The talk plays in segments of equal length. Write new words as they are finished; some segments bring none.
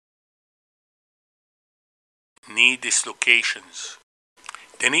Knee dislocations.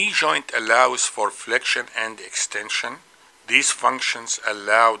 The knee joint allows for flexion and extension. These functions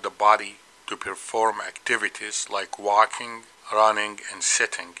allow the body to perform activities like walking, running, and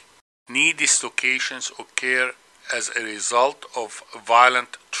sitting. Knee dislocations occur as a result of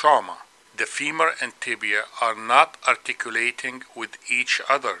violent trauma. The femur and tibia are not articulating with each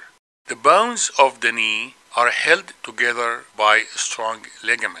other. The bones of the knee are held together by strong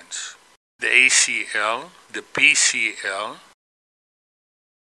ligaments. The ACL, the PCL,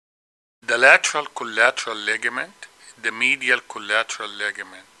 the lateral collateral ligament, the medial collateral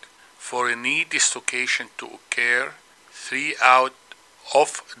ligament. For a knee dislocation to occur, 3 out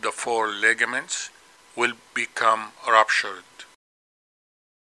of the 4 ligaments will become ruptured.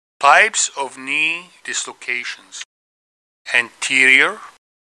 Types of knee dislocations: anterior,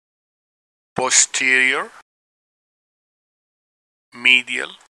 posterior,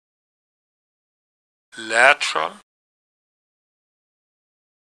 medial, lateral,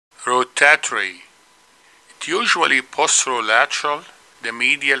 rotatory. It usually posterolateral. The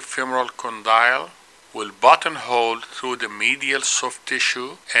medial femoral condyle will buttonhole through the medial soft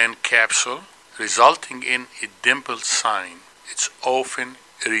tissue and capsule, resulting in a dimple sign. It's often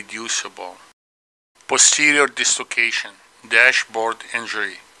irreducible. Posterior dislocation, dashboard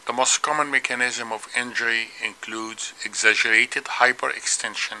injury. The most common mechanism of injury includes exaggerated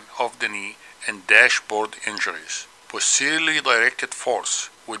hyperextension of the knee and dashboard injuries. Posteriorly directed force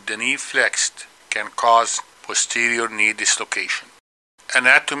with the knee flexed can cause posterior knee dislocation.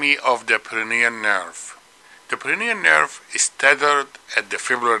 Anatomy of the peroneal nerve. The peroneal nerve is tethered at the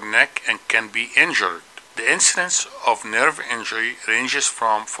fibular neck and can be injured. The incidence of nerve injury ranges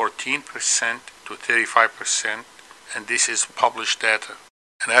from 14% to 35%, and this is published data.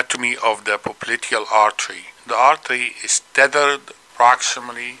 Anatomy of the popliteal artery. The artery is tethered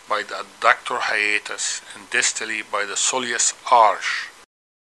proximally by the adductor hiatus and distally by the soleus arch.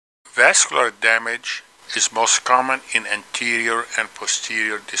 Vascular damage is most common in anterior and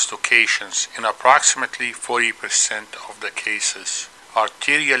posterior dislocations in approximately 40% of the cases.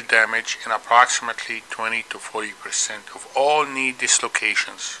 Arterial damage in approximately 20 to 40% of all knee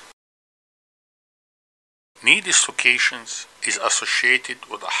dislocations. Knee dislocations is associated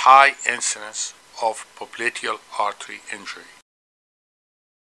with a high incidence of popliteal artery injury.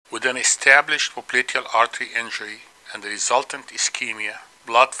 With an established popliteal artery injury and the resultant ischemia,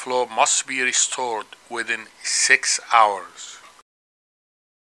 blood flow must be restored within 6 hours.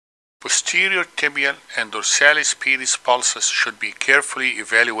 Posterior tibial and dorsalis pedis pulses should be carefully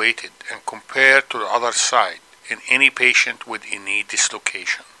evaluated and compared to the other side in any patient with a knee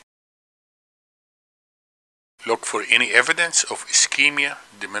dislocation. Look for any evidence of ischemia,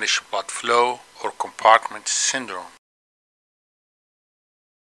 diminished blood flow, or compartment syndrome.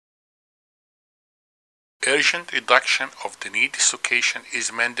 Urgent reduction of the knee dislocation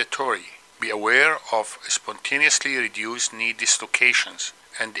is mandatory. Be aware of spontaneously reduced knee dislocations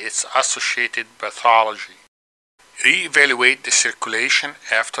and its associated pathology. Re-evaluate the circulation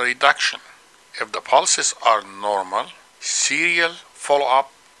after reduction. If the pulses are normal, serial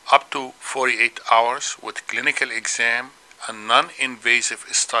follow-up up to 48 hours with clinical exam and non-invasive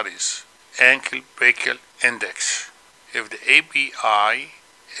studies. Ankle brachial index. If the ABI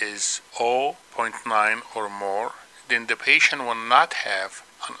is 0.9 or more, then the patient will not have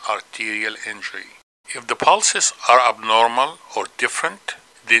an arterial injury. If the pulses are abnormal or different,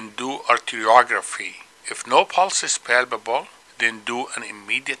 then do arteriography. If no pulse is palpable, then do an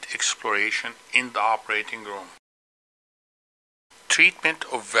immediate exploration in the operating room. Treatment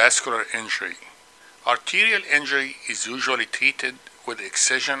of vascular injury. Arterial injury is usually treated with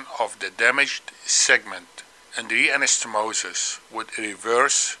excision of the damaged segment and reanastomosis with a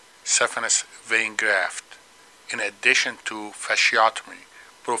reverse saphenous vein graft, in addition to fasciotomy,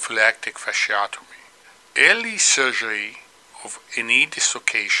 prophylactic fasciotomy. Early surgery of a knee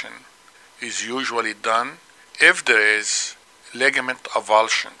dislocation is usually done if there is ligament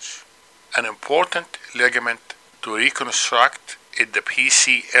avulsions. An important ligament to reconstruct is the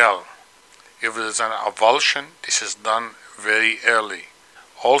PCL. If there is an avulsion, this is done very early.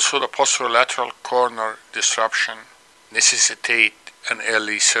 Also, the posterolateral corner disruption necessitate an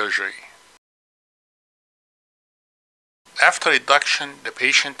early surgery. After reduction, the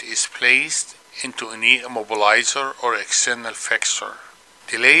patient is placed into a knee immobilizer or external flexor.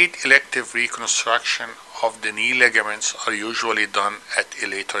 Delayed elective reconstruction of the knee ligaments are usually done at a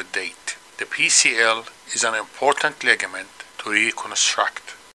later date. The PCL is an important ligament to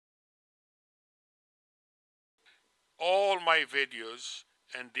reconstruct. All my videos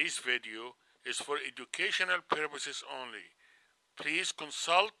and this video is for educational purposes only. Please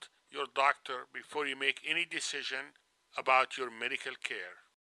consult your doctor before you make any decision about your medical care.